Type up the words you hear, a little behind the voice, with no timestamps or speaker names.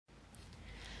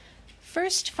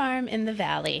First Farm in the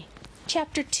Valley,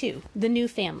 Chapter 2, The New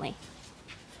Family.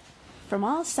 From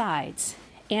all sides,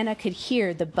 Anna could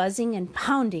hear the buzzing and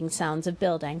pounding sounds of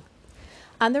building.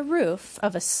 On the roof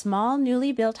of a small,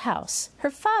 newly built house,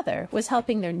 her father was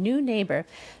helping their new neighbor,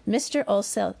 Mr.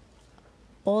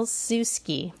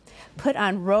 Olszewski, put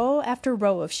on row after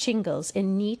row of shingles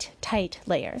in neat, tight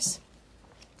layers.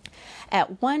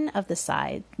 At one of the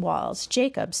side walls,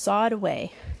 Jacob sawed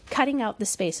away, cutting out the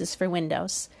spaces for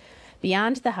windows.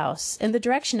 Beyond the house, in the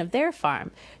direction of their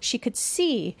farm, she could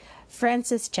see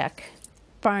Franciszek,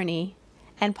 Barney,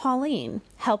 and Pauline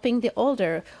helping the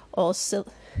older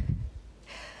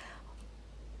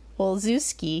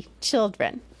Olszewski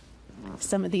children.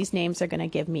 Some of these names are going to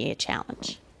give me a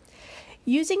challenge.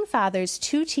 Using Father's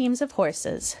 2 teams of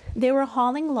horses, they were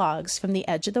hauling logs from the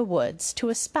edge of the woods to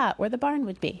a spot where the barn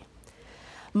would be.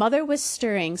 Mother was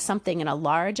stirring something in a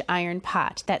large iron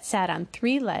pot that sat on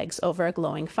 3 legs over a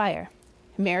glowing fire.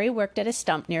 Mary worked at a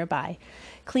stump nearby,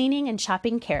 cleaning and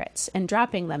chopping carrots and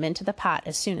dropping them into the pot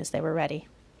as soon as they were ready.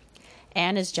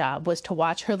 Anna's job was to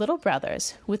watch her little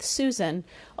brothers, with Susan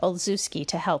Olszewski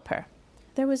to help her.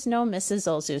 There was no Mrs.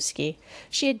 Olszewski.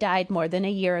 She had died more than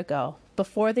a year ago,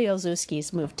 before the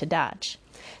Olszewskis moved to Dodge.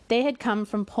 They had come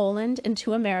from Poland and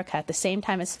to America at the same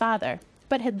time as Father,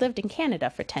 but had lived in Canada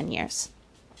for 10 years.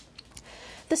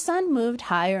 The sun moved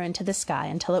higher into the sky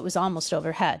until it was almost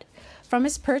overhead. From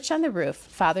his perch on the roof,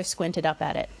 Father squinted up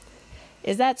at it.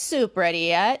 "Is that soup ready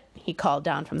yet?" he called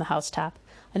down from the housetop.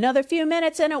 "Another few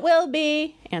minutes and it will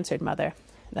be," answered Mother.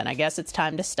 "Then I guess it's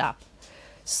time to stop."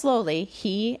 Slowly,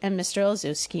 he and Mr.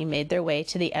 Olszewski made their way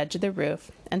to the edge of the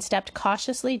roof and stepped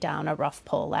cautiously down a rough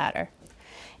pole ladder.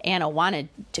 Anna wanted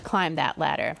to climb that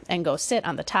ladder and go sit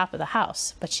on the top of the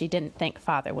house, but she didn't think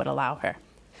Father would allow her.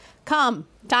 "Come,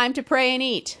 time to pray and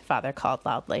eat," Father called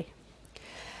loudly.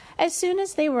 As soon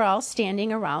as they were all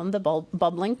standing around the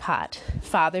bubbling pot,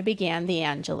 Father began the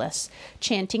Angelus,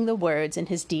 chanting the words in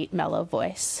his deep, mellow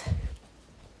voice.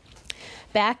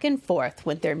 Back and forth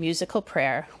went their musical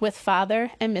prayer, with Father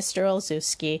and Mr.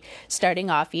 Olszewski starting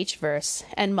off each verse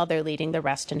and Mother leading the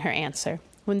rest in her answer.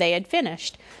 When they had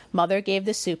finished, Mother gave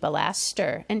the soup a last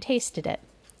stir and tasted it.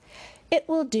 "It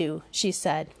will do," she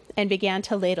said, and began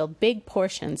to ladle big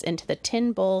portions into the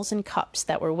tin bowls and cups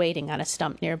that were waiting on a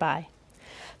stump nearby.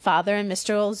 Father and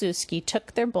Mr. Olszewski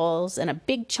took their bowls and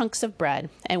big chunks of bread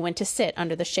and went to sit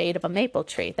under the shade of a maple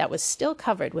tree that was still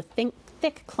covered with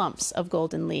thick clumps of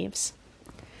golden leaves.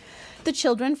 The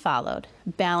children followed,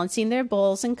 balancing their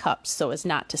bowls and cups so as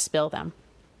not to spill them.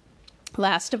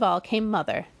 Last of all came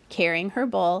Mother, carrying her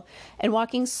bowl and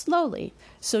walking slowly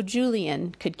so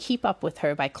Julian could keep up with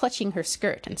her by clutching her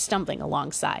skirt and stumbling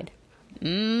alongside.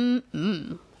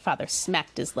 Father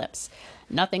smacked his lips.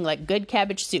 "Nothing like good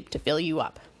cabbage soup to fill you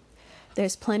up."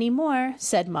 "There's plenty more,"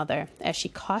 said Mother, as she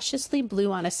cautiously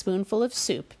blew on a spoonful of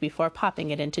soup before popping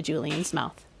it into Julian's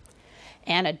mouth.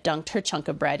 Anna dunked her chunk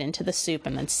of bread into the soup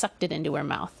and then sucked it into her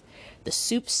mouth. The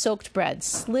soup-soaked bread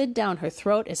slid down her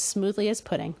throat as smoothly as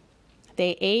pudding.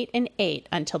 They ate and ate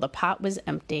until the pot was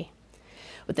empty.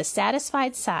 With a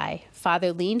satisfied sigh,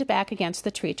 Father leaned back against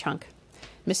the tree trunk.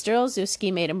 Mr.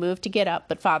 Olszewski made a move to get up,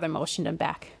 but Father motioned him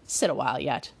back. "Sit a while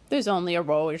yet. There's only a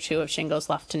row or 2 of shingles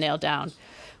left to nail down.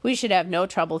 We should have no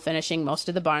trouble finishing most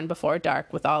of the barn before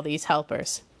dark with all these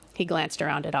helpers." He glanced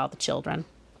around at all the children.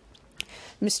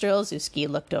 Mr. Olszewski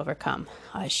looked overcome.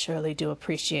 "I surely do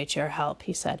appreciate your help,"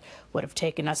 he said. "Would have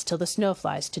taken us till the snow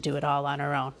flies to do it all on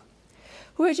our own."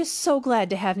 "We're just so glad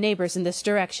to have neighbors in this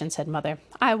direction," said Mother.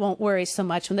 "I won't worry so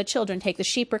much when the children take the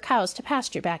sheep or cows to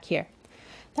pasture back here."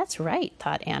 "That's right,"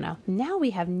 thought Anna. "Now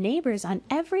we have neighbors on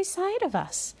every side of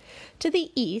us." To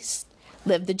the east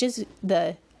lived the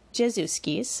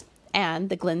Jezuskis and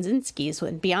the Glinzinskis,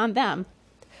 and beyond them,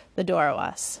 the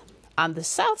Dorowas. On the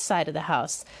south side of the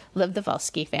house lived the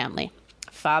Volsky family.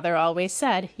 Father always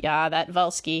said, "Yeah, that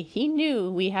Volsky, he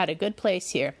knew we had a good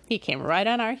place here. He came right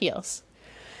on our heels."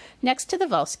 Next to the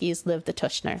Volskys lived the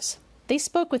Tushners. They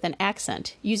spoke with an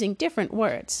accent, using different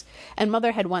words, and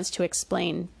Mother had once to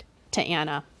explain to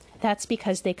Anna, "That's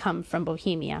because they come from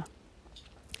Bohemia."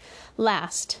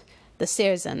 Last, the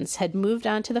Serzens had moved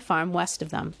on to the farm west of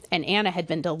them, and Anna had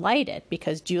been delighted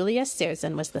because Julia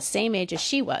Serzen was the same age as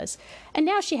she was, and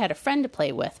now she had a friend to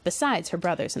play with besides her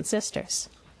brothers and sisters.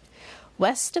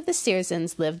 West of the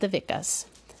Serzens lived the Vikas,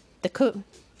 the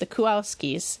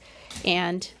Kowalskis,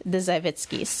 and the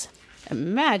Zawitskis.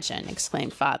 "Imagine,"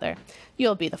 exclaimed Father,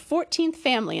 "you'll be the 14th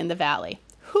family in the valley.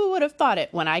 Who would have thought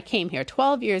it when I came here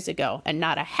 12 years ago, and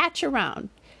not a house around,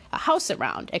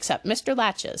 except Mr.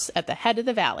 Latches at the head of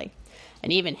the valley.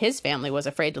 And even his family was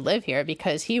afraid to live here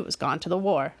because he was gone to the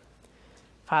war."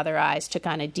 Father's eyes took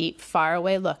on a deep,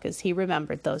 faraway look as he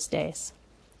remembered those days.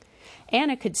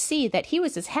 Anna could see that he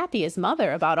was as happy as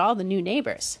Mother about all the new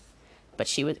neighbors, but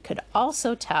she could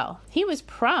also tell he was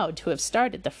proud to have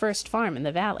started the first farm in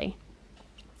the valley.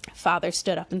 Father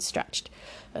stood up and stretched.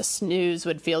 A snooze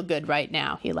would feel good right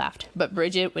now, he laughed, but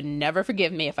Bridget would never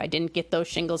forgive me if I didn't get those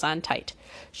shingles on tight.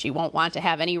 She won't want to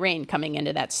have any rain coming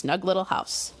into that snug little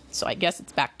house, so I guess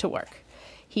it's back to work.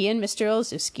 He and Mr.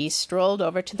 Olszewski strolled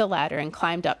over to the ladder and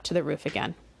climbed up to the roof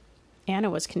again. Anna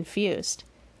was confused.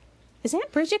 "Is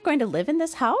Aunt Bridget going to live in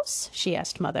this house?" she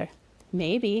asked Mother.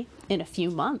 "Maybe, in a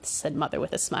few months," said Mother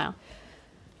with a smile.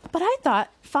 "But I thought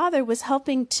Father was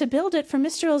helping to build it for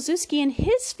Mr. Olszewski and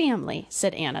his family,"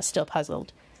 said Anna, still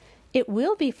puzzled. "It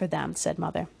will be for them," said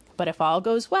Mother. "But if all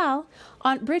goes well,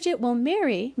 Aunt Bridget will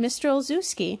marry Mr.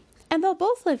 Olszewski, and they'll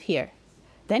both live here.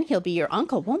 Then he'll be your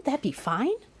uncle. Won't that be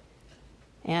fine?"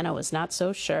 Anna was not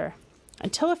so sure.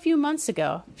 Until a few months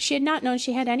ago, she had not known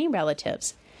she had any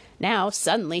relatives. Now,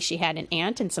 suddenly, she had an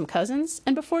aunt and some cousins,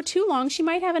 and before too long, she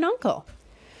might have an uncle.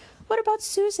 "What about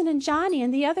Susan and Johnny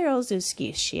and the other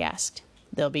Olszewskis?" she asked.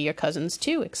 "They'll be your cousins,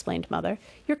 too," explained Mother.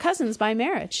 "Your cousins by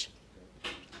marriage."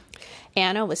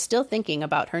 Anna was still thinking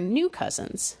about her new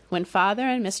cousins when Father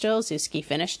and Mr. Olszewski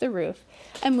finished the roof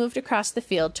and moved across the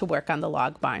field to work on the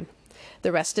log barn.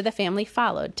 The rest of the family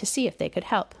followed to see if they could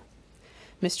help.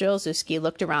 Mr. Olszewski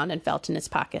looked around and felt in his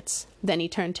pockets. Then he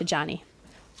turned to Johnny.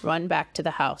 "Run back to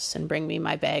the house and bring me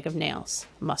my bag of nails.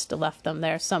 Must have left them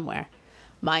there somewhere."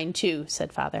 "Mine too,"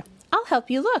 said Father. "I'll help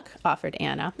you look," offered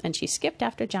Anna, and she skipped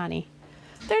after Johnny.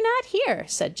 "They're not here,"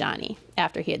 said Johnny,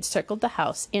 after he had circled the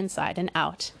house inside and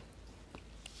out.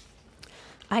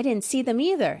 "I didn't see them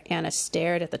either." Anna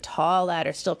stared at the tall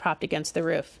ladder still propped against the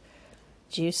roof.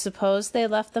 "Do you suppose they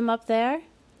left them up there?"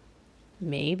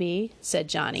 "Maybe," said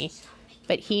Johnny,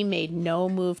 but he made no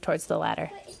move towards the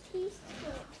ladder.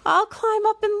 "I'll climb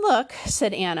up and look,"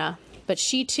 said Anna, but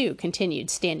she too continued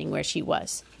standing where she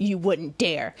was. "You wouldn't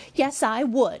dare." "Yes, I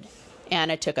would."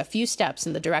 Anna took a few steps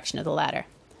in the direction of the ladder.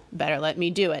 "Better let me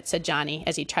do it," said Johnny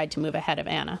as he tried to move ahead of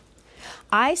Anna.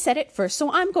 "I said it first,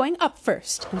 so I'm going up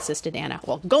first," insisted Anna.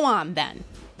 "Well, go on then."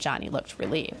 Johnny looked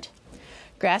relieved.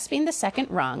 Grasping the second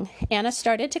rung, Anna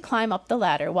started to climb up the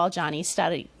ladder while Johnny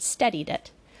steadied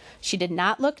it. She did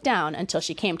not look down until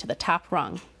she came to the top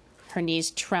rung. Her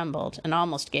knees trembled and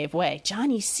almost gave way.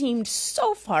 Johnny seemed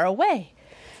so far away.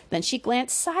 Then she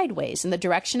glanced sideways in the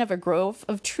direction of a grove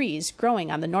of trees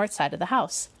growing on the north side of the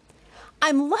house.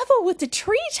 "I'm level with the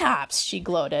treetops," she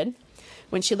gloated.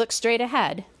 When she looked straight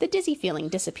ahead, the dizzy feeling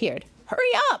disappeared.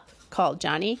 "Hurry up," called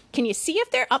Johnny. "Can you see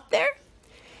if they're up there?"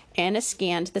 Anna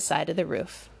scanned the side of the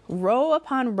roof. Row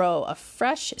upon row of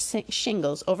fresh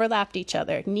shingles overlapped each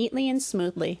other neatly and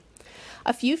smoothly.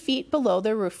 A few feet below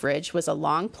the roof ridge was a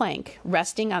long plank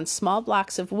resting on small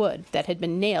blocks of wood that had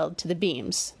been nailed to the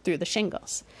beams through the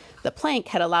shingles. The plank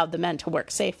had allowed the men to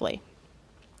work safely.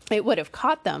 It would have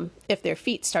caught them if their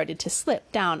feet started to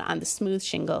slip down on the smooth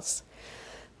shingles.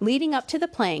 Leading up to the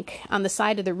plank on the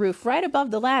side of the roof right above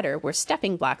the ladder were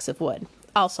stepping blocks of wood,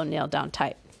 also nailed down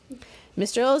tight.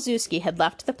 Mr. Olszewski had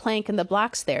left the plank and the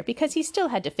blocks there because he still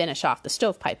had to finish off the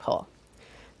stovepipe hole.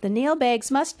 "The nail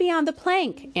bags must be on the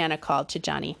plank," Anna called to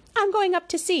Johnny. "I'm going up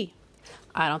to see."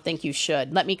 "I don't think you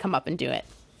should. Let me come up and do it."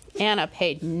 Anna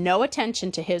paid no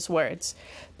attention to his words,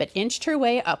 but inched her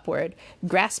way upward,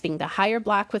 grasping the higher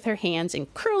block with her hands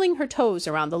and curling her toes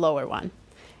around the lower one.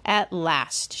 At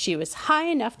last, she was high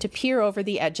enough to peer over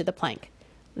the edge of the plank.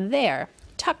 There,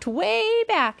 tucked way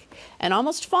back and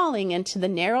almost falling into the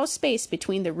narrow space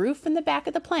between the roof and the back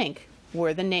of the plank,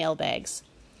 were the nail bags.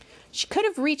 She could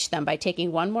have reached them by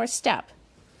taking one more step,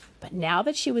 but now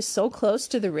that she was so close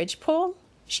to the ridgepole,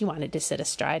 she wanted to sit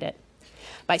astride it.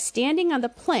 By standing on the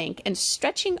plank and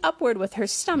stretching upward with her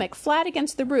stomach flat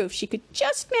against the roof, she could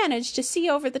just manage to see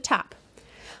over the top.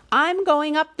 "I'm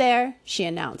going up there," she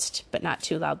announced, but not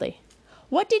too loudly.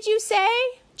 "What did you say?"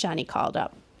 Johnny called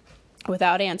up.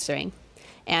 Without answering,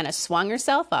 Anna swung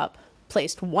herself up,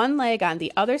 placed one leg on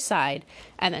the other side,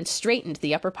 and then straightened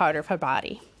the upper part of her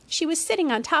body. She was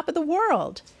sitting on top of the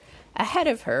world. Ahead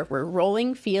of her were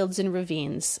rolling fields and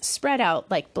ravines, spread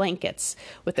out like blankets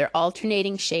with their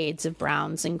alternating shades of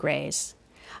browns and grays.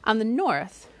 On the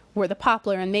north were the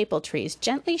poplar and maple trees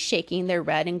gently shaking their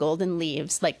red and golden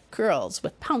leaves like girls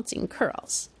with pouncing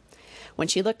curls. When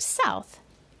she looked south,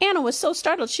 Anna was so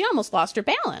startled she almost lost her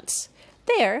balance.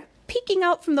 There, peeking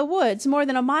out from the woods more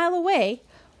than a mile away,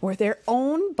 were their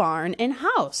own barn and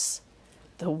house.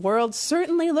 The world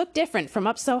certainly looked different from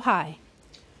up so high.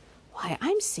 "Why,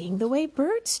 I'm seeing the way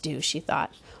birds do," she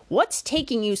thought. "What's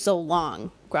taking you so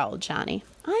long?" growled Johnny.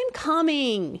 "I'm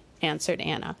coming." answered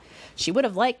Anna. She would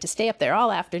have liked to stay up there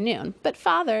all afternoon, but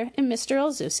Father and Mr.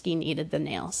 Olszewski needed the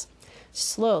nails.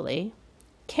 Slowly,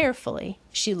 carefully,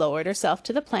 she lowered herself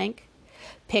to the plank,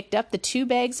 picked up the 2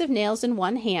 bags of nails in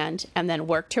one hand, and then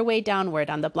worked her way downward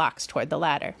on the blocks toward the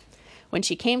ladder. When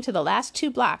she came to the last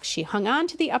 2 blocks, she hung on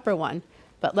to the upper one,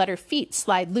 but let her feet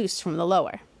slide loose from the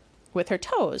lower. With her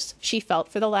toes, she felt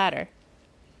for the ladder,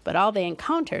 but all they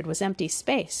encountered was empty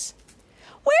space.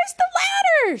 "Where's the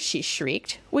ladder?" she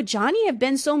shrieked. "Would Johnny have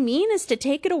been so mean as to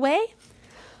take it away?"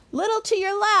 "Little to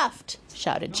your left,"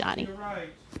 shouted Johnny. Right.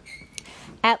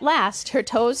 At last, her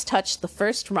toes touched the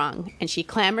first rung, and she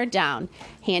clambered down,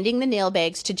 handing the nail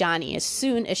bags to Johnny as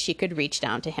soon as she could reach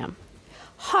down to him.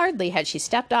 Hardly had she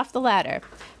stepped off the ladder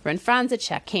when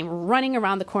Franziska came running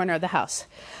around the corner of the house.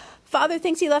 "Father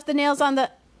thinks he left the nails on the—"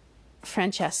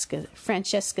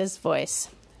 Francesca's voice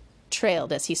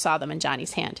trailed as he saw them in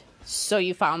Johnny's hand. "So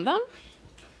you found them?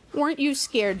 Weren't you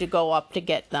scared to go up to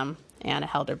get them?" Anna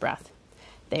held her breath.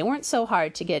 "They weren't so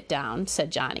hard to get down,"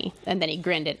 said Johnny, and then he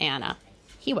grinned at Anna.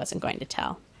 He wasn't going to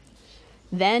tell.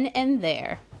 Then and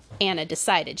there, Anna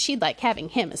decided she'd like having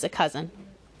him as a cousin.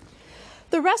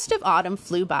 The rest of autumn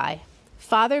flew by.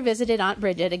 Father visited Aunt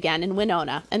Bridget again in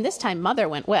Winona, and this time Mother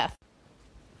went with.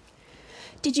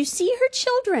 "Did you see her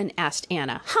children?" asked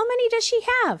Anna. "How many does she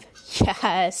have?"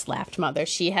 "Yes," laughed Mother.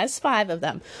 "She has 5 of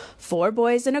them, 4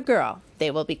 boys and a girl.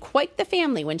 They will be quite the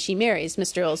family when she marries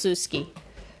Mr. Olszewski."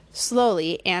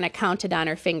 Slowly, Anna counted on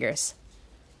her fingers.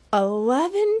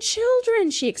 11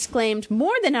 children, she exclaimed.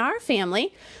 "More than our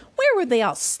family. Where would they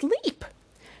all sleep?"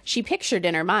 She pictured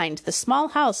in her mind the small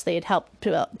house they had helped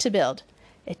to build.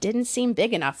 It didn't seem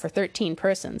big enough for 13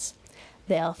 persons.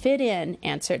 "They'll fit in,"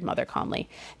 answered Mother calmly.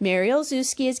 "Mary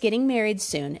Olszewski is getting married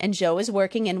soon, and Joe is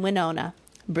working in Winona.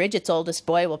 Bridget's oldest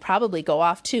boy will probably go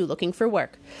off, too, looking for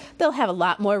work. They'll have a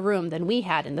lot more room than we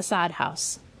had in the sod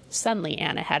house." Suddenly,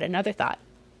 Anna had another thought.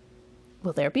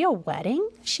 "Will there be a wedding?"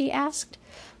 she asked.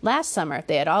 Last summer,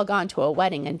 they had all gone to a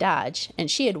wedding in Dodge,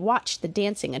 and she had watched the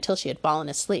dancing until she had fallen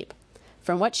asleep.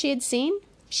 From what she had seen,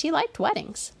 she liked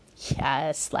weddings.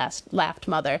 "Yes," laughed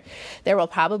Mother. "There will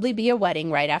probably be a wedding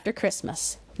right after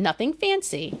Christmas. Nothing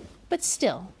fancy, but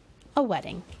still a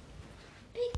wedding."